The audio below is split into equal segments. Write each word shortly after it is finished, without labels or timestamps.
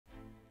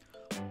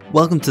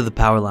Welcome to the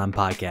Powerline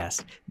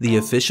Podcast, the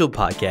official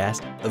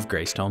podcast of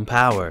Greystone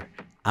Power.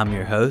 I'm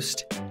your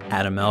host,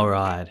 Adam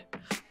Elrod.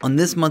 On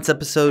this month's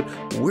episode,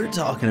 we're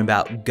talking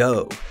about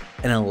GO,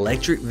 an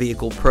electric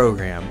vehicle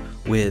program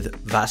with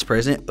Vice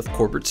President of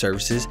Corporate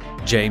Services,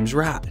 James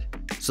Wright.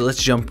 So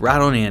let's jump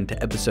right on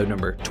into episode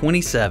number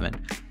 27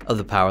 of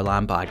the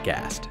Powerline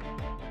Podcast.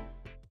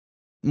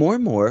 More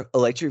and more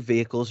electric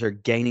vehicles are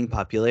gaining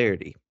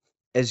popularity.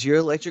 As your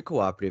electric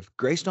cooperative,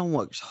 Greystone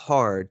works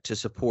hard to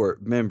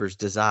support members'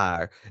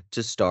 desire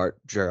to start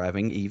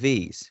driving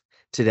EVs.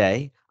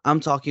 Today,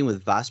 I'm talking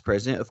with Vice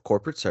President of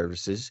Corporate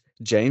Services,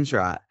 James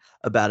Wright,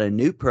 about a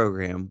new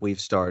program we've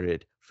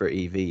started for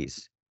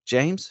EVs.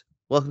 James,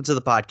 welcome to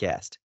the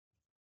podcast.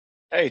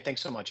 Hey,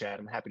 thanks so much,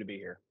 Adam. Happy to be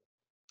here.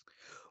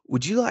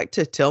 Would you like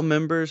to tell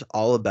members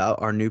all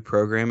about our new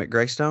program at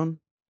Greystone?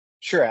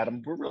 Sure,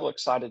 Adam. We're real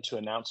excited to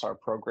announce our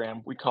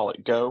program. We call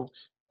it GO,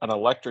 an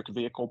electric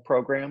vehicle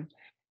program.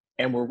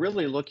 And we're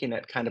really looking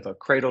at kind of a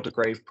cradle to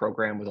grave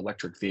program with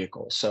electric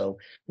vehicles. So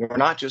we're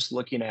not just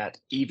looking at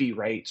EV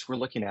rates, we're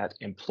looking at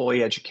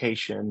employee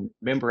education,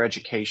 member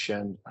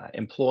education,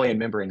 employee and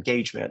member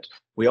engagement.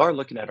 We are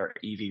looking at our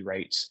EV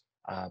rates,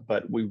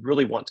 but we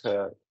really want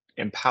to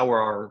empower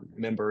our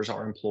members,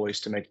 our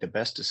employees to make the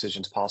best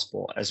decisions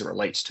possible as it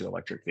relates to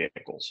electric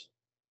vehicles.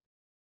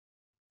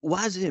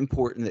 Why is it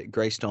important that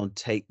Greystone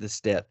take the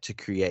step to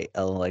create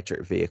an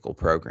electric vehicle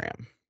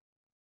program?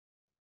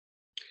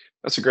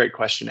 That's a great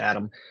question,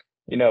 Adam.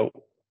 You know,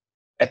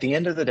 at the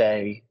end of the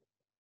day,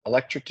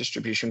 electric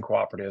distribution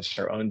cooperatives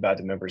are owned by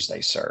the members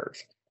they serve.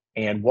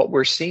 And what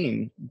we're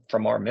seeing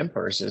from our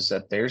members is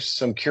that there's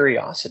some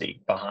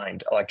curiosity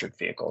behind electric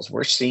vehicles.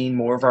 We're seeing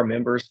more of our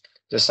members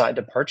decide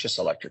to purchase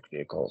electric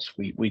vehicles.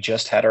 We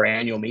just had our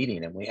annual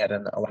meeting and we had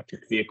an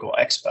electric vehicle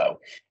expo,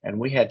 and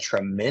we had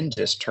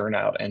tremendous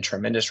turnout and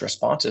tremendous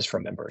responses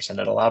from members, and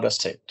it allowed us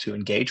to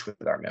engage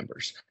with our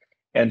members.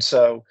 And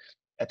so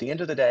at the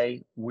end of the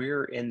day,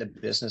 we're in the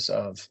business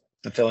of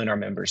fulfilling our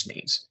members'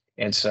 needs.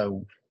 And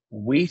so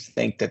we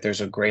think that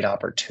there's a great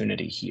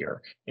opportunity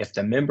here. If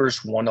the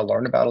members want to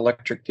learn about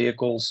electric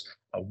vehicles,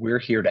 we're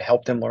here to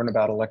help them learn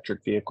about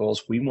electric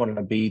vehicles. We want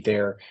to be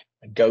their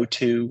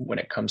go-to when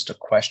it comes to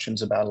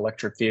questions about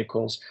electric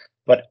vehicles.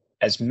 But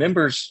as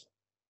members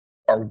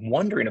are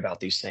wondering about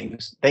these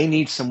things, they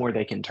need somewhere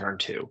they can turn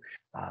to.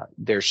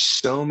 There's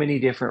so many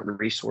different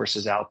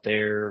resources out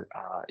there.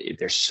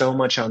 There's so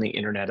much on the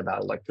internet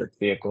about electric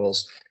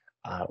vehicles.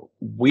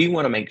 We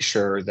want to make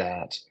sure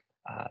that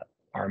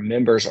our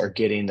members are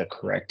getting the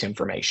correct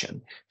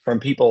information from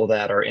people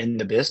that are in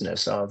the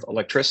business of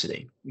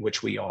electricity,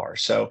 which we are.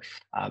 So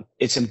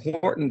it's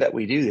important that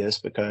we do this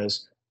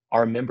because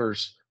our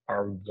members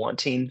are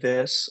wanting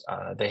this.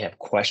 They have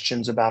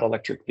questions about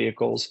electric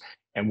vehicles,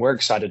 and we're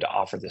excited to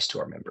offer this to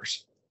our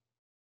members.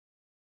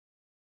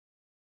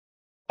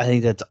 I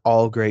think that's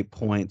all great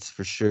points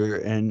for sure.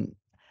 And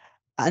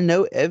I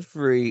know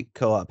every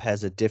co-op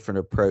has a different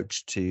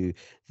approach to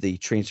the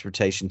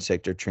transportation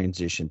sector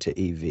transition to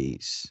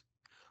EVs.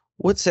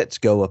 What sets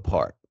GO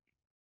apart?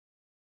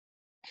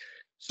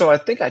 So I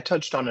think I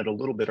touched on it a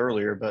little bit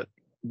earlier, but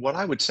what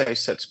I would say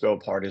sets GO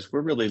apart is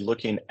we're really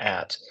looking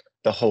at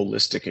the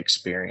holistic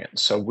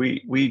experience. So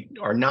we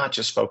are not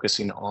just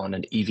focusing on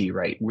an EV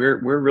rate. We're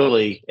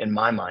really, in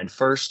my mind,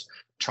 first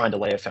trying to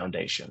lay a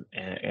foundation.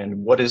 And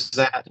what is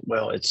that?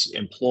 Well, it's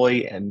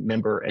employee and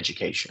member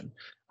education.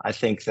 I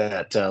think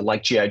that,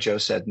 like G.I. Joe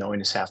said,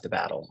 knowing is half the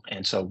battle.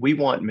 And so we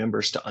want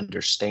members to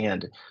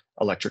understand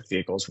electric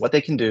vehicles, what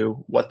they can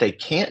do, what they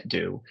can't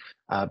do,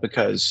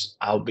 because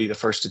I'll be the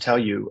first to tell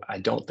you, I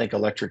don't think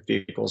electric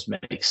vehicles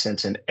make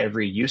sense in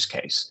every use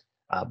case.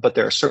 But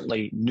there are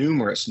certainly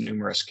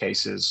numerous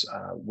cases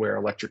where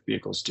electric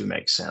vehicles do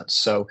make sense.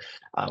 So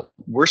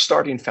we're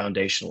starting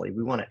foundationally.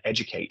 We want to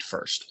educate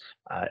first,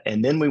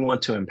 and then we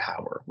want to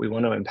empower. We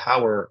want to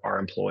empower our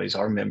employees,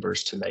 our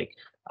members, to make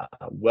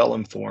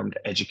well-informed,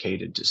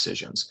 educated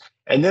decisions.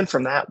 And then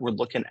from that, we're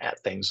looking at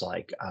things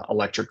like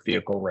electric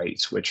vehicle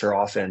rates, which are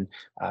often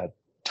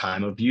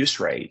time of use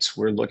rates.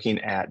 We're looking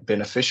at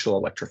beneficial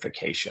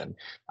electrification.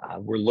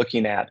 We're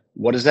looking at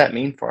what does that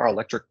mean for our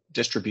electric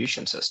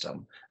distribution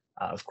system?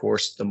 Of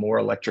course, the more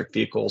electric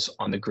vehicles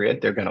on the grid,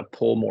 they're going to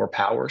pull more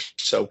power.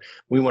 So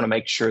we want to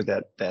make sure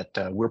that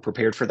we're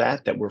prepared for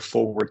that we're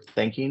forward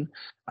thinking.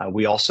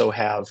 We also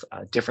have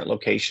different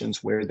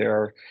locations where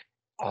there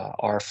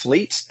are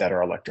fleets that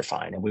are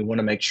electrifying, and we want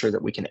to make sure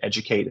that we can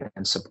educate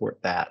and support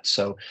that.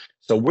 So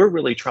we're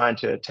really trying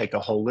to take a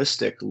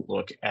holistic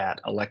look at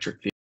electric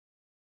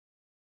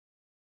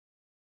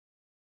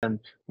vehicles.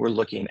 We're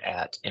looking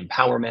at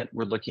empowerment.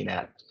 We're looking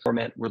at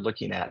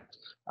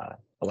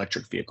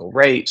electric vehicle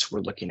rates. We're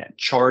looking at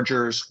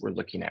chargers. We're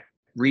looking at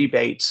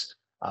rebates.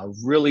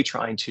 Really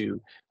trying to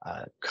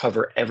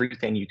cover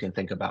everything you can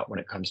think about when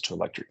it comes to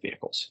electric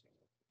vehicles.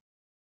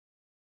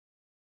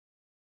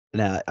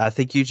 Now, I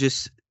think you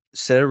just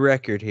set a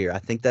record here. I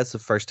think that's the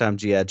first time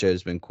G.I.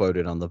 Joe's been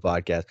quoted on the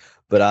podcast.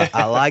 But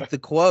I like the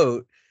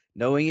quote,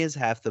 knowing is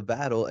half the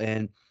battle.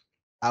 And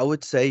I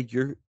would say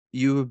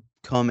you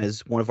come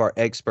as one of our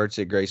experts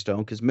at Greystone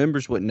because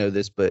members wouldn't know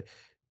this, but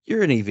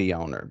you're an EV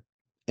owner.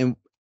 And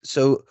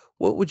so,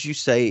 what would you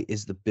say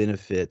is the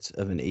benefits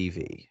of an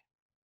EV?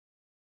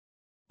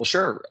 Well,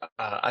 sure.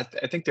 I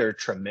think there are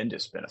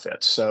tremendous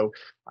benefits. So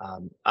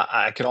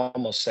I could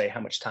almost say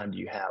how much time do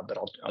you have, but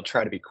I'll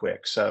try to be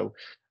quick. So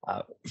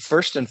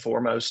first and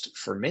foremost,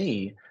 for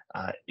me,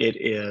 it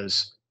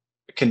is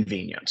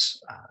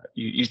convenience.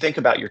 You think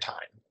about your time.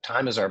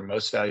 Time is our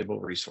most valuable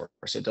resource.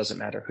 It doesn't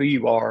matter who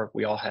you are.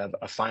 We all have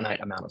a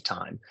finite amount of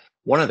time.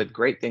 One of the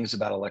great things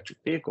about electric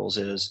vehicles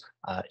is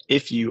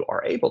if you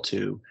are able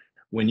to,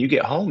 when you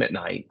get home at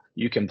night,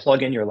 you can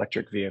plug in your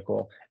electric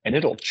vehicle and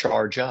it'll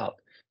charge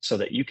up so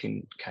that you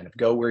can kind of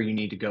go where you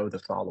need to go the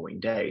following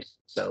day.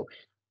 So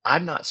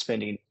I'm not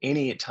spending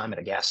any time at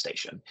a gas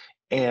station.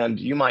 And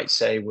you might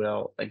say,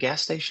 well, a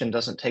gas station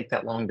doesn't take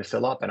that long to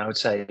fill up. And I would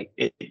say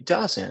it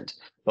doesn't.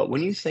 But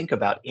when you think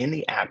about in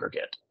the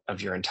aggregate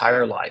of your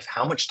entire life,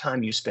 how much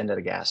time you spend at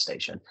a gas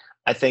station,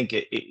 I think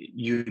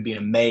you'd be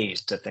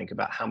amazed to think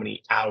about how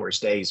many hours,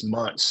 days,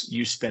 months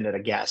you spend at a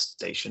gas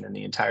station in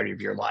the entirety of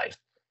your life.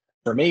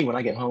 For me, when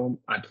I get home,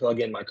 I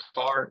plug in my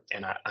car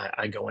and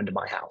I go into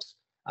my house.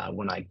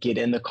 When I get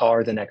in the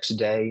car the next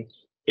day,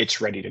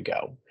 it's ready to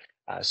go.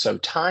 So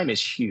time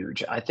is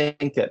huge. I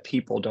think that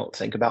people don't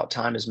think about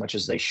time as much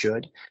as they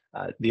should.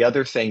 The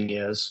other thing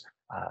is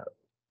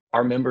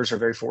our members are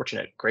very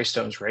fortunate.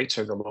 Greystone's rates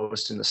are the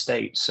lowest in the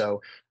state.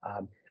 So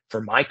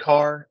for my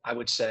car, I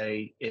would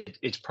say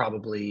it's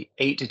probably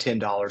 $8 to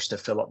 $10 to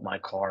fill up my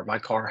car. My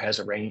car has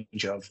a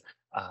range of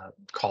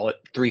call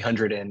it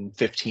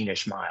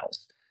 315-ish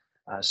miles.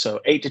 So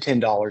 $8 to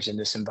 $10 in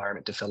this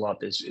environment to fill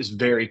up is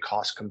very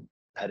cost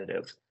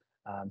competitive.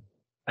 Um,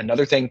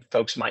 Another thing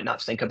folks might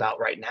not think about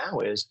right now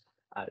is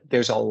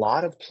there's a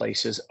lot of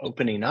places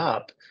opening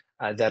up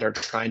that are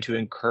trying to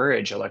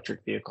encourage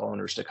electric vehicle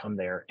owners to come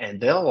there, and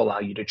they'll allow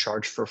you to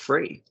charge for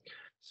free.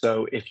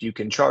 So if you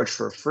can charge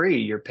for free,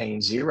 you're paying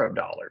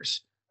 $0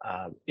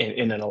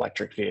 in an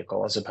electric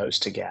vehicle as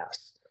opposed to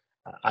gas.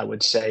 I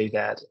would say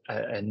that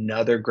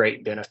another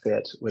great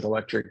benefit with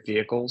electric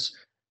vehicles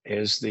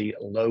is the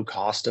low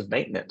cost of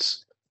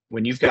maintenance.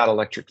 When you've got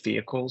electric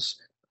vehicles,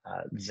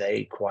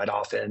 they quite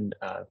often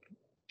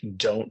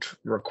don't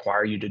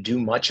require you to do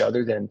much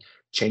other than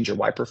change your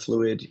wiper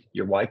fluid,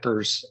 your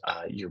wipers,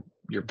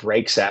 your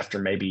brakes after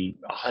maybe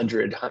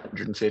 100,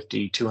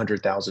 150,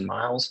 200,000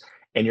 miles,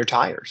 and your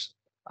tires.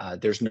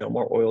 There's no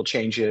more oil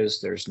changes.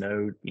 There's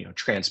no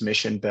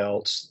transmission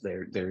belts.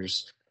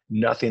 There's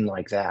nothing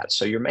like that.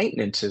 So your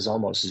maintenance is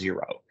almost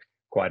zero,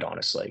 quite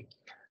honestly.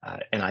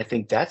 And I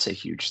think that's a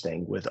huge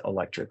thing with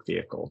electric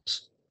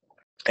vehicles.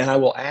 And I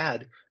will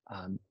add,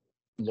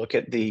 look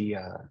at the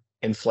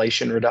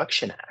Inflation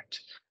Reduction Act.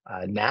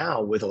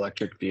 Now, with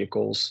electric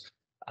vehicles,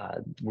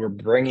 we're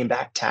bringing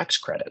back tax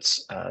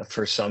credits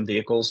for some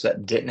vehicles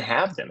that didn't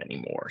have them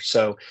anymore.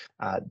 So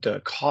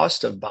the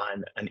cost of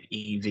buying an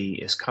EV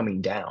is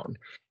coming down.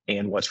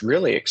 And what's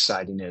really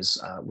exciting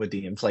is with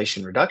the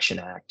Inflation Reduction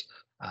Act,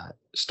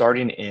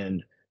 starting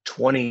in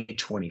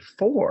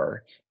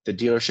 2024, the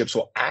dealerships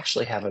will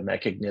actually have a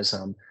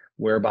mechanism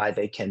whereby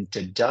they can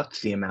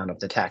deduct the amount of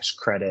the tax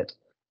credit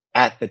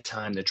at the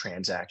time the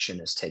transaction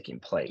is taking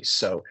place.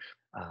 So,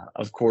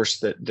 of course,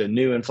 the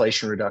new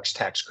Inflation Reduction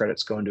Tax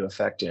Credits go into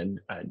effect in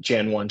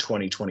Jan 1,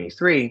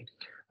 2023,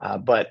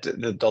 but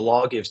the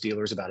law gives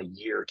dealers about a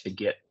year to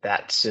get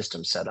that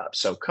system set up.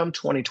 So come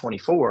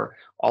 2024,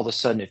 all of a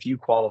sudden, if you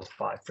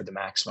qualify for the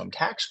maximum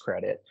tax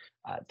credit,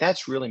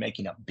 that's really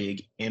making a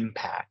big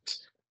impact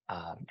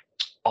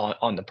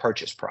on the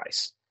purchase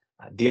price.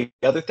 The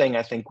other thing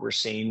I think we're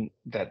seeing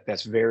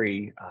that's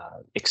very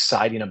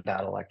exciting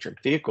about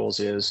electric vehicles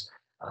is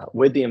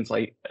with the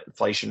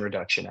Inflation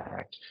Reduction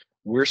Act,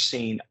 we're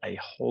seeing a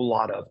whole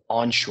lot of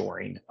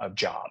onshoring of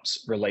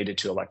jobs related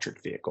to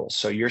electric vehicles.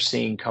 So you're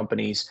seeing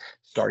companies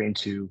starting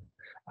to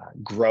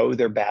grow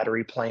their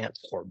battery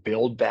plants or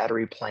build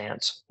battery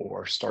plants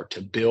or start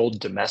to build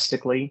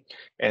domestically.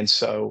 And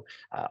so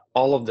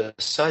all of a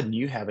sudden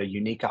you have a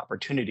unique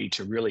opportunity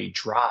to really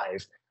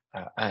drive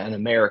an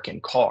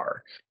American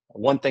car.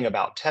 One thing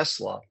about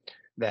Tesla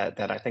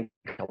that I think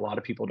a lot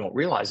of people don't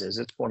realize is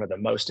it's one of the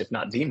most, if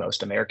not the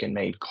most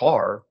American-made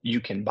car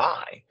you can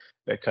buy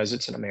because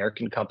it's an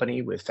American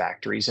company with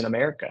factories in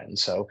America. And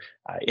so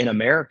in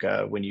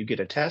America, when you get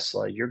a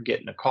Tesla, you're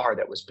getting a car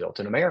that was built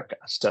in America.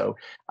 So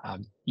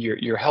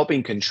you're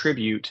helping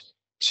contribute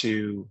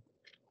to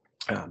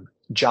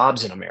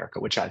jobs in America,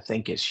 which I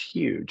think is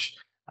huge.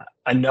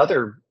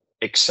 Another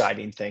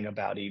exciting thing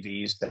about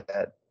EVs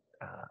that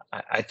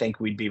I think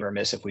we'd be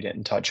remiss if we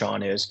didn't touch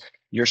on is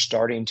you're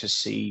starting to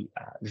see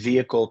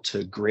vehicle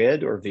to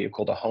grid or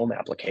vehicle to home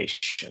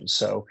applications.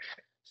 So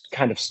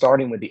kind of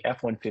starting with the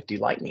F-150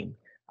 Lightning,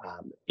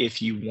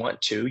 if you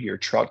want to, your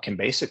truck can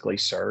basically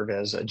serve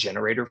as a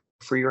generator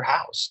for your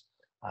house.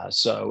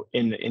 So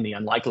in the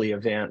unlikely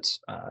event,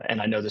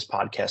 and I know this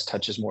podcast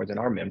touches more than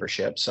our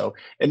membership, so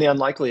in the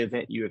unlikely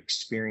event you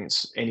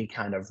experience any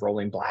kind of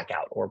rolling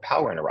blackout or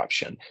power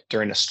interruption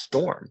during a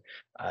storm,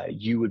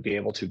 you would be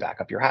able to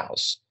back up your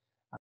house.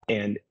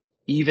 And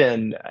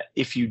even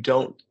if you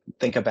don't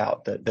think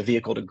about the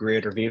vehicle to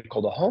grid or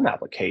vehicle to home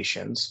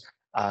applications,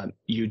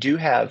 you do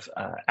have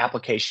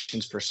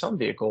applications for some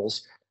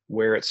vehicles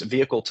where it's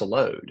vehicle to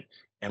load.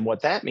 And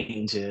what that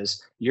means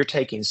is you're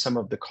taking some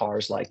of the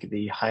cars like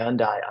the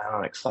Hyundai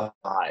Ioniq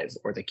 5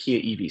 or the Kia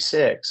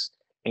EV6,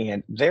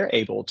 and they're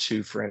able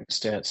to, for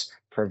instance,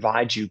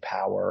 provide you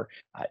power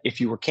if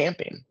you were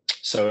camping.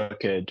 So it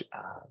could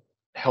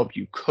help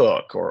you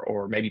cook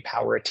or maybe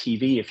power a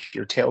TV if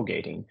you're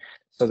tailgating.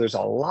 So there's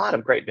a lot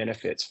of great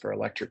benefits for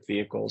electric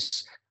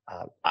vehicles.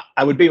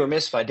 I would be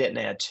remiss if I didn't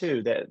add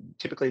too that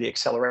typically the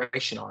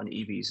acceleration on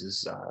EVs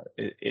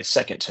is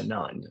second to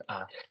none.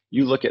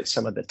 You look at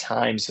some of the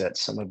times that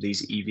some of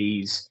these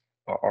EVs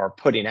are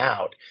putting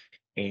out,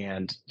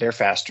 and they're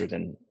faster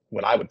than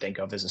what I would think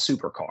of as a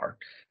supercar.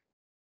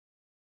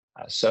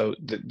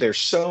 There's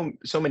so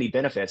many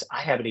benefits.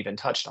 I haven't even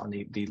touched on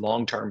the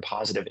long-term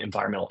positive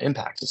environmental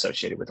impacts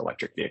associated with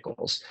electric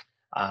vehicles.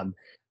 Um,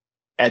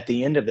 at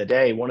the end of the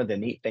day, one of the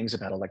neat things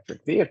about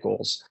electric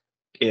vehicles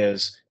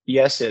is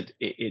yes, it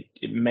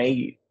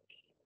may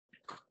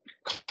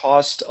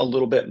cost a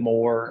little bit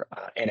more,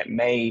 and it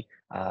may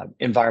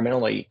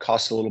environmentally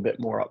cost a little bit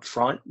more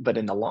upfront, but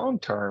in the long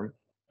term,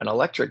 an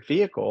electric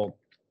vehicle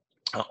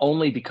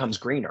only becomes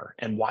greener.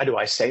 And why do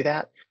I say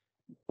that?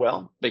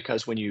 Well,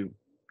 because when you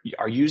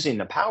are using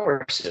the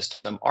power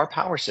system,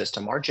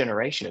 our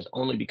generation is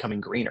only becoming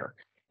greener.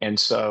 And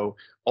so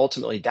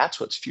ultimately, that's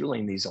what's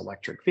fueling these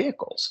electric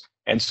vehicles.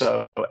 And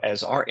so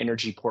as our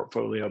energy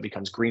portfolio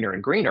becomes greener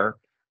and greener,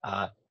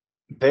 uh,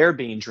 they're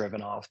being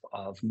driven off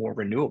of more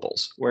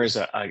renewables, whereas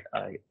a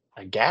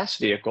gas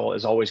vehicle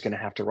is always going to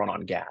have to run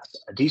on gas.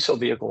 A diesel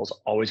vehicle is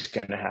always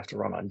going to have to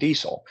run on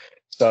diesel.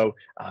 So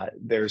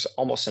there's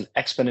almost an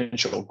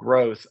exponential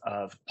growth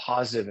of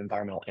positive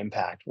environmental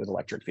impact with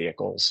electric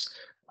vehicles,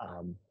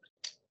 um,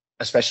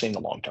 especially in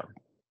the long term.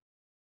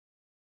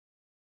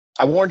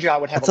 I warned you I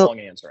would have a That's a long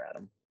answer,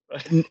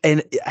 Adam.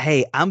 and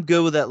hey, I'm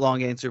good with that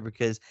long answer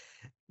because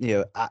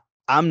you know,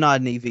 I'm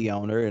not an EV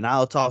owner, and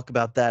I'll talk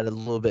about that a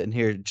little bit in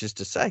here in just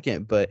a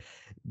second. But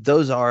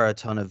those are a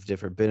ton of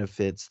different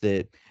benefits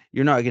that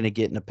you're not going to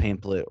get in a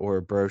pamphlet or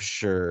a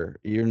brochure.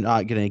 You're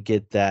not going to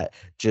get that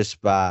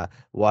just by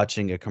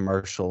watching a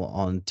commercial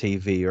on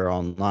TV or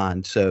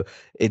online. So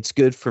it's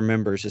good for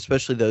members,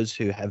 especially those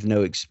who have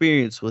no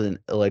experience with an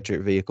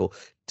electric vehicle,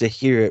 to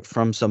hear it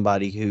from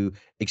somebody who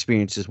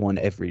experiences one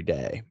every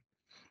day.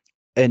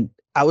 And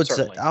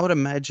Certainly. I would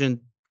imagine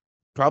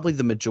probably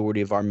the majority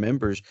of our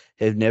members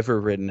have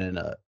never ridden in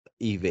a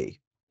EV,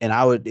 and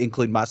I would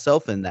include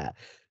myself in that.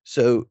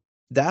 So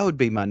that would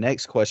be my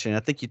next question. I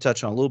think you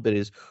touched on a little bit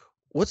is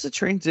what's the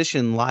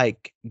transition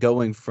like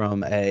going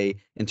from a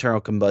internal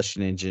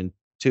combustion engine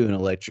to an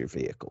electric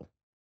vehicle?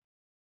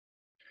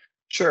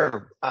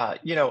 Sure. I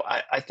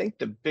think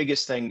the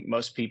biggest thing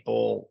most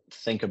people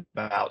think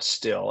about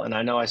still, and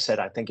I know I said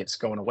I think it's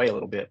going away a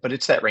little bit, but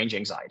it's that range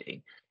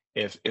anxiety.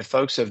 If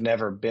folks have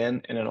never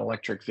been in an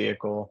electric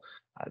vehicle,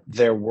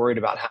 they're worried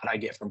about how do I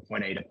get from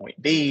point A to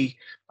point B.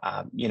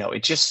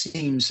 It just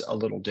seems a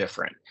little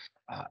different.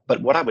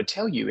 But what I would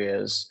tell you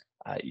is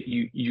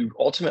you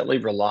ultimately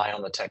rely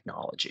on the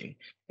technology.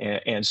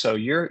 And so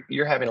you're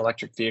having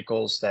electric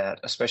vehicles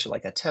that, especially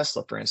like a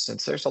Tesla, for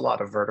instance, there's a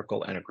lot of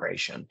vertical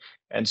integration.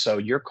 And so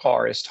your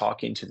car is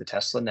talking to the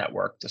Tesla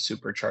network, the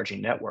supercharging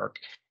network.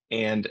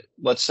 And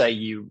let's say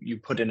you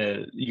put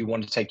in you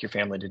want to take your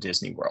family to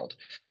Disney World.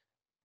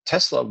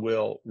 Tesla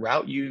will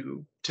route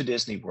you to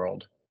Disney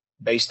World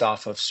based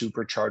off of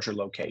supercharger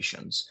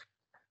locations.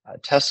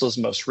 Tesla's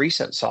most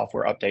recent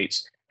software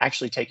updates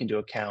actually take into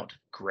account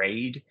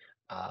grade,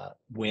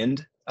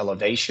 wind,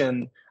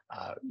 elevation,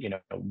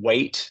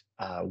 weight,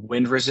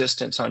 wind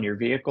resistance on your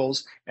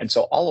vehicles. And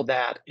so all of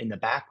that in the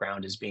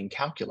background is being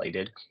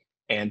calculated.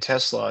 And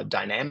Tesla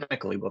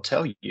dynamically will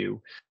tell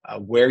you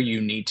where you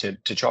need to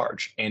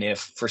charge. And if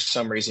for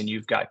some reason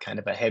you've got kind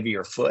of a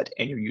heavier foot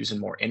and you're using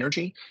more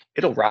energy,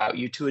 it'll route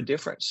you to a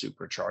different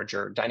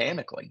supercharger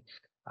dynamically.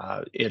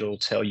 It'll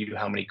tell you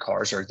how many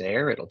cars are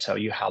there. It'll tell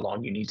you how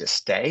long you need to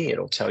stay.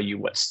 It'll tell you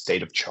what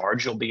state of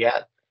charge you'll be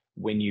at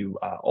when you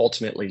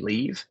ultimately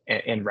leave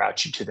and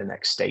route you to the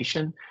next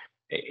station.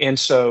 And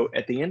so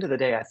at the end of the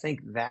day, I think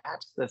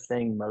that's the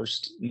thing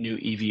most new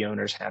EV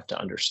owners have to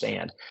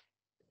understand.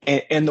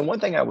 And the one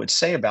thing I would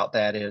say about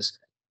that is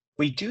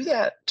we do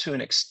that to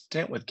an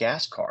extent with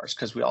gas cars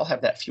because we all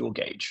have that fuel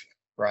gauge,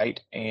 right?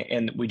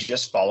 And we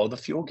just follow the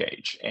fuel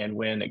gauge. And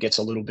when it gets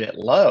a little bit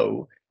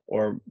low,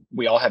 or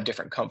we all have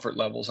different comfort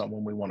levels on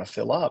when we want to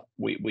fill up,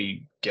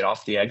 we get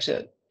off the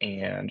exit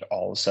and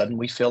all of a sudden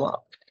we fill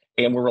up.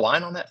 And we're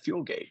relying on that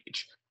fuel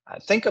gauge.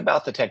 Think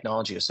about the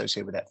technology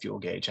associated with that fuel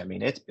gauge. I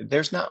mean,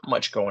 there's not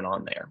much going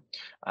on there.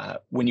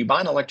 When you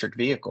buy an electric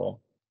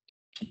vehicle,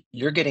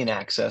 you're getting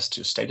access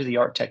to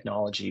state-of-the-art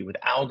technology with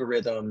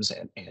algorithms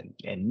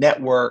and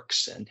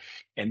networks,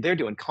 and they're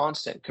doing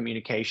constant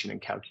communication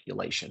and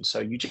calculation. So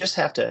you just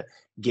have to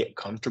get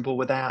comfortable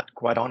with that,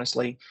 quite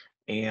honestly.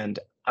 And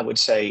I would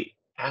say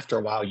after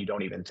a while, you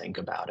don't even think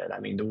about it. I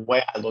mean, the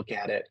way I look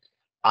at it,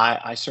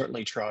 I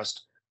certainly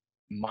trust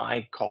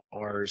my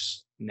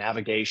car's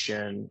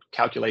navigation,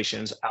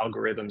 calculations,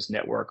 algorithms,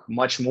 network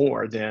much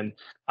more than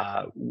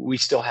we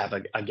still have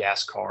a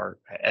gas car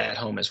at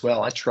home as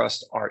well. I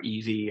trust our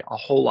EV a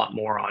whole lot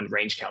more on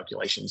range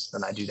calculations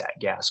than I do that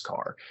gas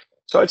car.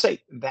 So I'd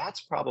say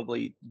that's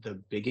probably the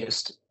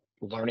biggest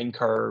learning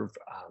curve,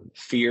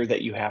 fear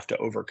that you have to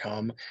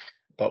overcome.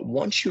 But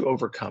once you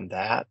overcome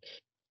that,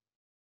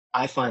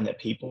 I find that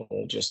people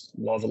just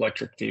love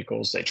electric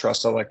vehicles. They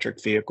trust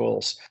electric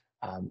vehicles.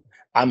 Um,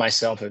 I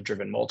myself have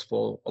driven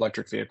multiple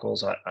electric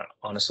vehicles.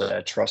 Honestly,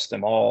 I trust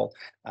them all.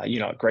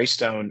 At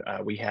Greystone,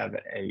 we have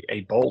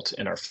a Bolt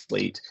in our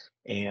fleet,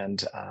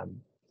 and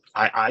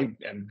I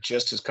am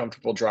just as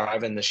comfortable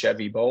driving the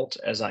Chevy Bolt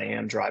as I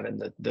am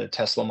driving the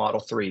Tesla Model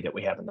 3 that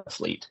we have in the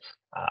fleet.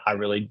 I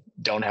really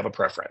don't have a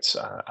preference.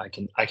 I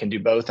can do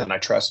both, and I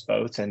trust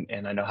both,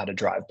 and I know how to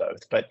drive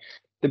both. But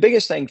the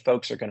biggest thing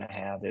folks are going to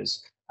have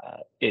is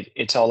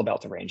it's all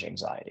about the range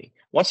anxiety.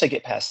 Once they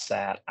get past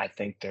that, I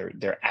think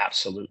they're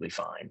absolutely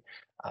fine.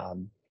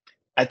 Um,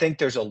 I think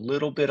there's a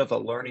little bit of a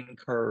learning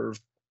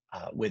curve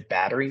with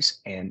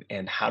batteries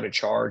and how to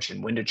charge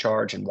and when to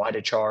charge and why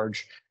to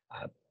charge.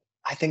 Uh,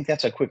 I think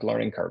that's a quick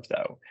learning curve,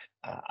 though.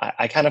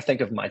 I kind of think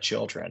of my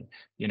children.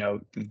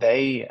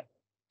 They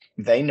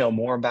know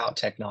more about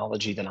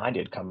technology than I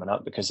did coming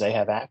up because they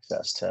have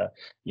access to,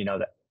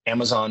 the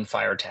Amazon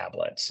Fire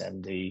tablets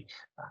and the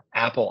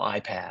Apple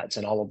iPads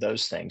and all of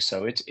those things.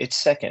 So it's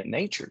second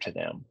nature to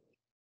them,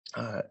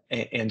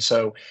 and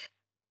so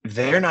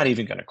they're not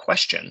even going to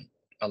question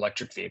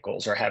electric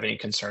vehicles or have any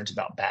concerns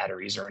about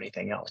batteries or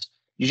anything else.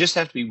 You just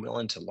have to be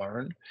willing to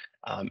learn.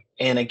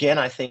 And again,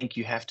 I think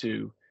you have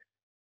to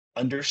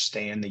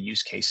understand the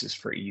use cases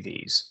for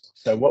EVs.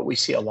 So what we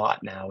see a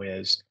lot now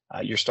is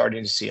you're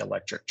starting to see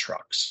electric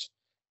trucks.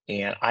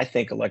 And I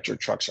think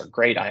electric trucks are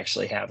great. I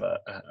actually have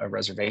a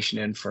reservation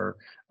in for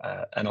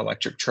an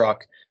electric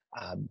truck.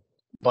 Um,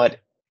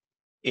 but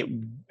it,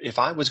 if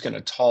I was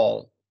going to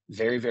haul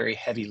very, very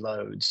heavy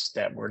loads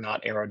that were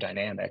not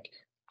aerodynamic,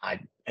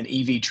 an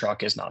EV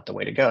truck is not the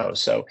way to go.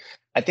 So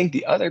I think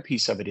the other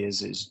piece of it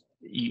is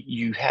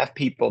you have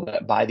people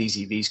that buy these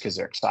EVs because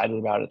they're excited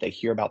about it. They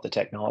hear about the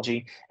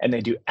technology and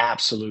they do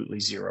absolutely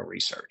zero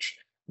research.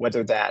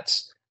 Whether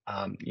that's,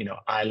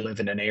 I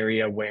live in an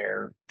area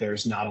where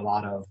there's not a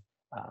lot of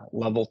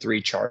level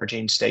 3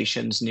 charging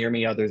stations near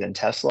me other than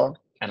Tesla,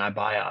 and I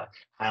buy a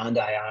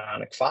Hyundai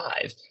Ioniq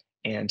 5,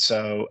 and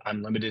so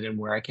I'm limited in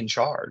where I can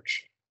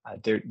charge.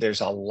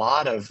 There's a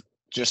lot of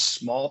just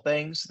small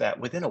things that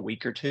within a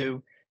week or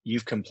two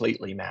you've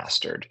completely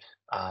mastered.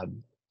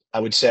 I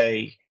would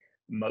say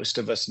most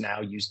of us now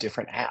use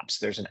different apps.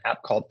 There's an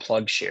app called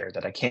PlugShare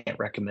that I can't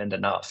recommend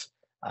enough.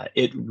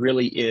 It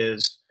really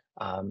is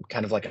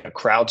kind of like a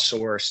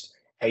crowdsourced,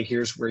 hey,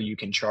 here's where you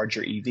can charge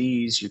your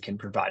EVs. You can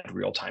provide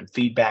real-time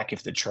feedback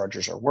if the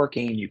chargers are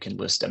working. You can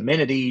list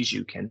amenities.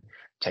 You can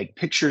take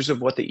pictures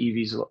of what the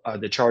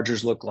the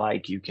chargers look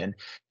like. You can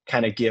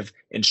kind of give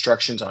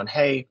instructions on,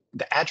 hey,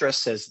 the address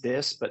says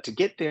this, but to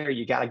get there,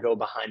 you got to go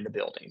behind the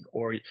building.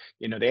 Or,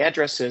 the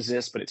address says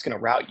this, but it's going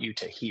to route you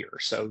to here.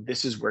 So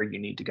this is where you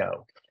need to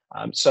go.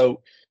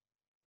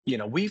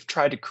 We've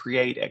tried to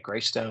create at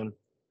Greystone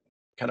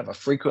kind of a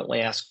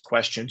frequently asked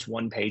questions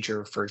one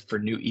pager for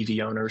new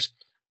EV owners.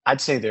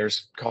 I'd say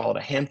there's called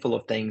a handful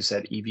of things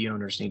that EV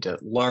owners need to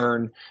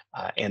learn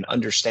and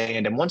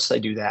understand. And once they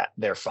do that,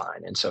 they're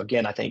fine. And so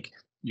again, I think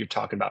you're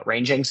talking about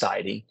range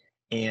anxiety,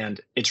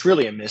 and it's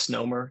really a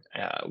misnomer.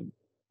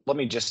 Let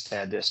me just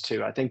add this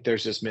too. I think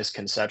there's this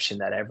misconception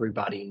that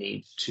everybody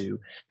needs to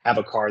have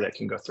a car that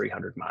can go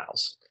 300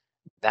 miles.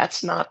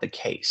 That's not the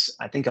case.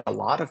 I think a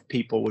lot of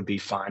people would be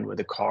fine with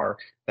a car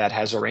that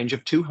has a range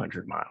of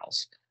 200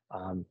 miles.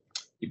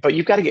 But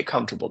you've got to get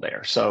comfortable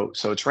there. So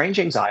it's range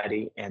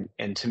anxiety,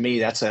 and to me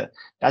that's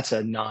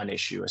a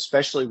non-issue,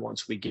 especially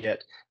once we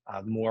get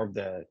more of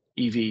the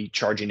EV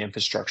charging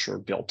infrastructure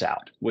built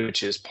out,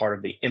 which is part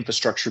of the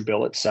infrastructure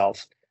bill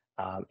itself,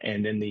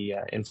 and in the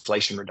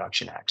Inflation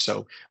Reduction Act.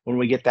 So when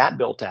we get that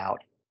built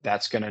out,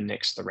 that's going to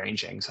nix the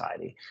range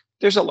anxiety.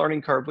 There's a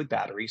learning curve with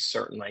batteries,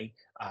 certainly,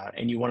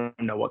 and you want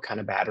to know what kind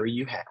of battery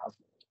you have.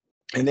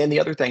 And then the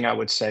other thing I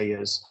would say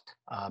is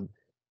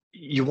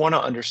you want to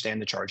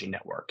understand the charging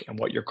network and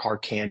what your car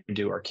can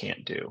do or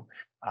can't do.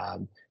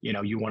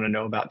 You want to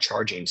know about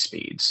charging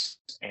speeds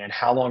and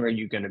how long are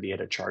you going to be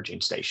at a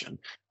charging station.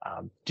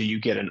 Do you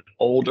get an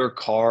older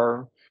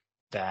car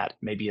that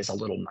maybe is a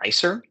little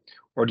nicer,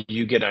 or do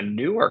you get a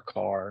newer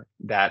car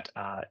that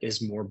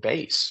is more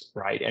base,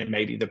 right? And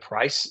maybe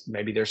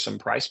maybe there's some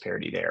price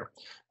parity there.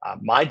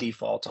 My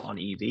default on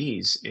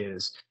EVs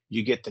is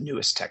you get the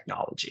newest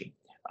technology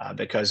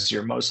because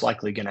you're most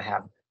likely going to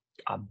have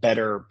a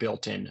better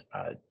built-in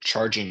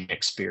charging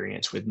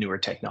experience with newer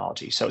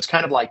technology. So it's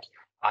kind of like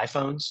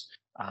iPhones.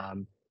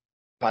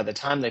 By the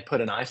time they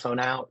put an iPhone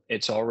out,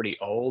 it's already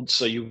old.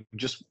 So you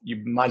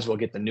might as well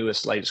get the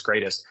newest, latest,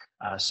 greatest,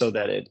 so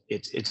that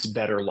it's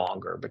better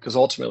longer. Because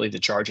ultimately, the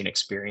charging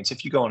experience,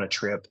 if you go on a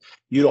trip,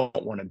 you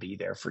don't want to be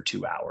there for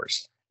 2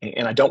 hours.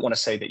 And I don't want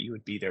to say that you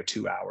would be there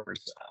 2 hours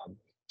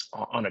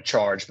on a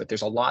charge, but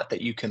there's a lot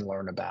that you can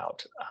learn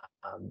about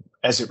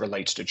as it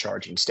relates to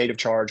charging. State of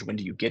charge, when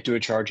do you get to a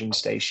charging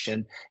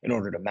station in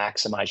order to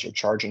maximize your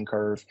charging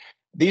curve?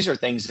 These are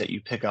things that you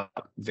pick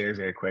up very,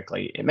 very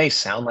quickly. It may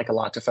sound like a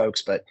lot to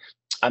folks, but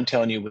I'm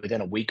telling you,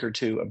 within a week or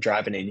two of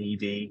driving an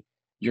EV,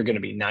 you're going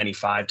to be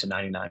 95 to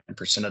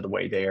 99% of the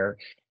way there.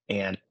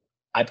 And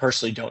I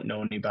personally don't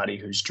know anybody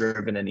who's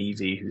driven an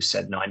EV who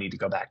said, no, I need to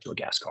go back to a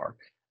gas car.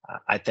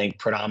 I think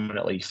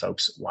predominantly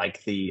folks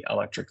like the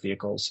electric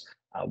vehicles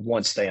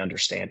once they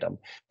understand them.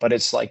 But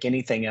it's like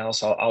anything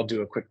else. I'll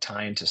do a quick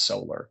tie into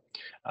solar.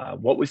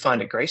 What we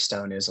find at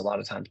Greystone is a lot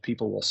of times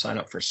people will sign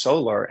up for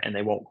solar and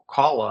they won't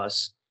call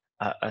us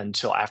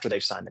until after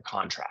they've signed the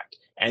contract.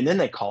 And then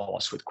they call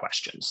us with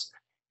questions.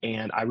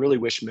 And I really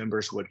wish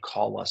members would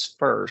call us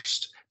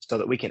first so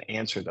that we can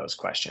answer those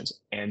questions.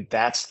 And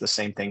that's the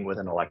same thing with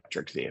an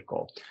electric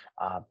vehicle.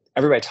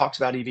 Everybody talks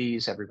about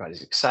EVs.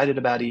 Everybody's excited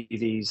about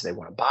EVs. They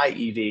want to buy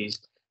EVs,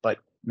 but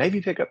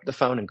maybe pick up the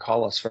phone and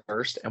call us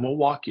first, and we'll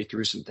walk you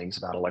through some things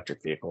about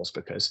electric vehicles,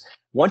 because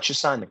once you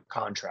sign the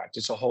contract,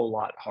 it's a whole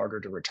lot harder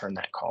to return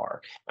that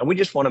car. And we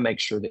just want to make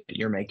sure that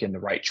you're making the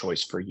right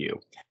choice for you.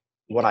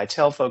 What I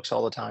tell folks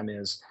all the time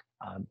is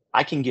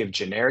I can give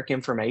generic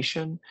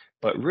information,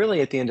 but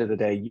really at the end of the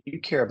day,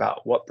 you care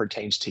about what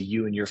pertains to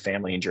you and your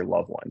family and your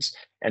loved ones.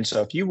 And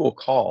so if you will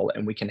call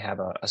and we can have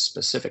a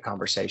specific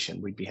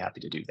conversation, we'd be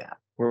happy to do that.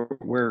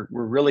 We're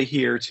really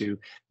here to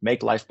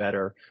make life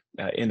better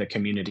in the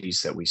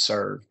communities that we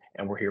serve,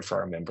 and we're here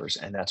for our members.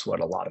 And that's what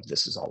a lot of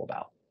this is all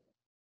about.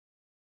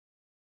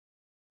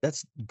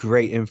 That's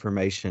great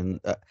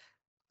information.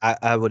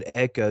 I would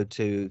echo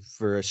to,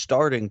 for a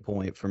starting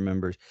point for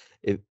members,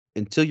 if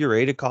until you're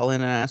ready to call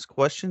in and ask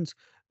questions,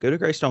 go to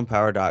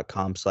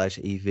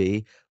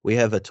greystonepower.com/EV. We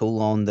have a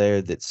tool on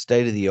there that's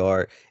state of the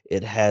art.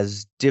 It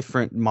has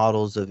different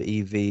models of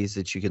EVs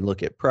that you can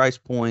look at price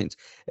points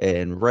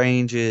and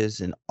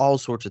ranges and all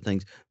sorts of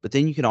things. But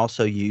then you can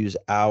also use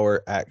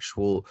our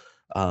actual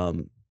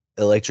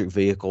electric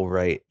vehicle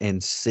rate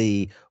and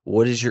see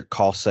what is your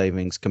cost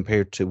savings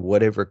compared to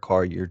whatever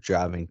car you're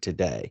driving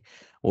today.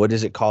 What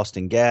does it cost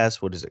in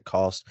gas? What does it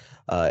cost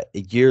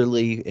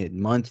yearly and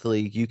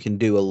monthly? You can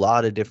do a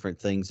lot of different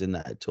things in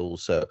that tool.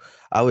 So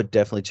I would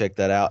definitely check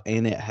that out.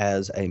 And it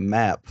has a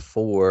map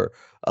for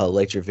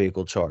electric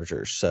vehicle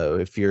chargers. So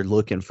if you're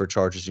looking for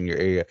chargers in your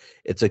area,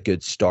 it's a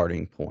good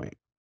starting point.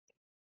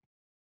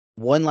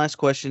 One last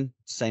question,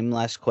 same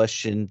last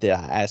question that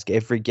I ask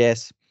every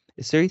guest.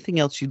 Is there anything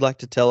else you'd like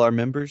to tell our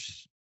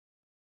members?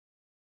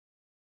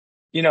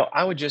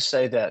 I would just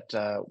say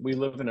that we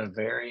live in a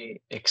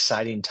very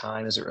exciting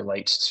time as it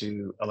relates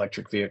to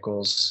electric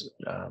vehicles.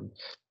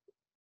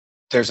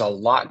 There's a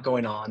lot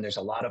going on. There's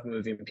a lot of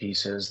moving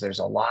pieces. There's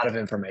a lot of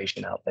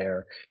information out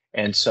there.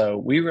 And so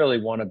we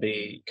really want to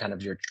be kind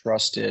of your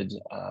trusted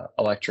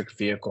electric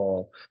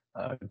vehicle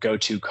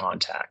go-to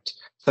contact.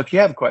 So if you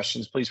have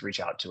questions, please reach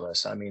out to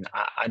us. I mean,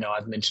 I know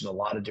I've mentioned a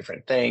lot of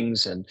different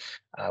things, and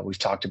we've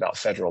talked about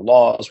federal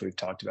laws. We've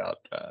talked about,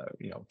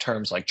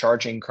 terms like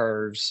charging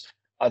curves,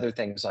 other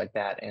things like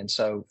that. And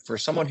so for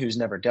someone who's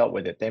never dealt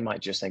with it, they might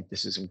just think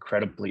this is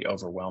incredibly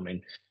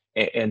overwhelming.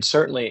 And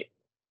certainly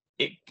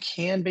it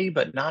can be,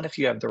 but not if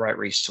you have the right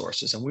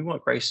resources. And we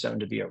want Greystone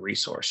to be a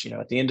resource.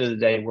 At the end of the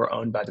day, we're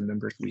owned by the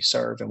members we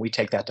serve, and we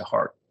take that to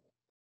heart.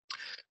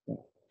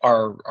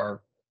 Our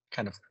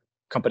kind of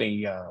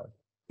company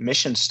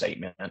mission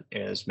statement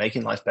is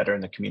making life better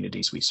in the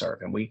communities we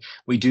serve. And we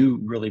do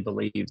really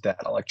believe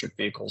that electric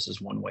vehicles is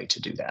one way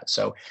to do that.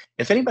 So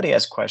if anybody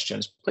has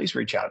questions, please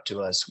reach out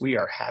to us. We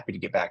are happy to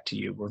get back to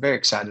you. We're very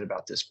excited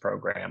about this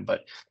program,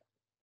 but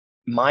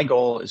my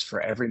goal is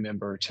for every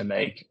member to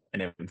make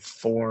an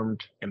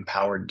informed,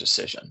 empowered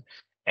decision.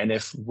 And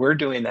if we're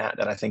doing that,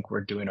 then I think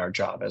we're doing our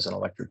job as an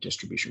electric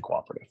distribution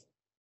cooperative.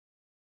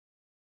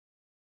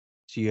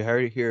 So you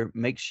heard it here.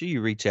 Make sure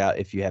you reach out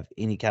if you have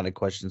any kind of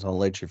questions on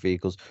electric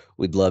vehicles.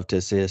 We'd love to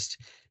assist.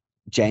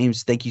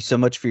 James, thank you so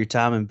much for your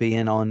time and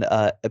being on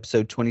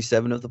episode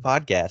 27 of the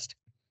podcast.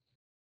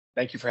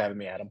 Thank you for having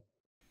me, Adam.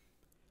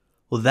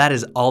 Well, that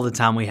is all the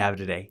time we have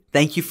today.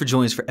 Thank you for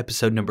joining us for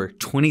episode number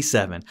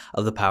 27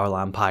 of the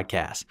Powerline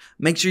Podcast.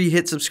 Make sure you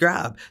hit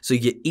subscribe so you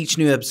get each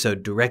new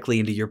episode directly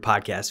into your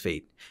podcast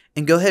feed.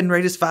 And go ahead and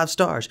rate us 5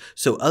 stars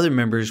so other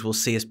members will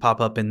see us pop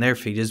up in their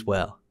feed as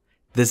well.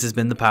 This has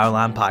been the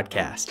Powerline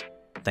Podcast.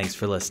 Thanks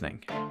for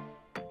listening.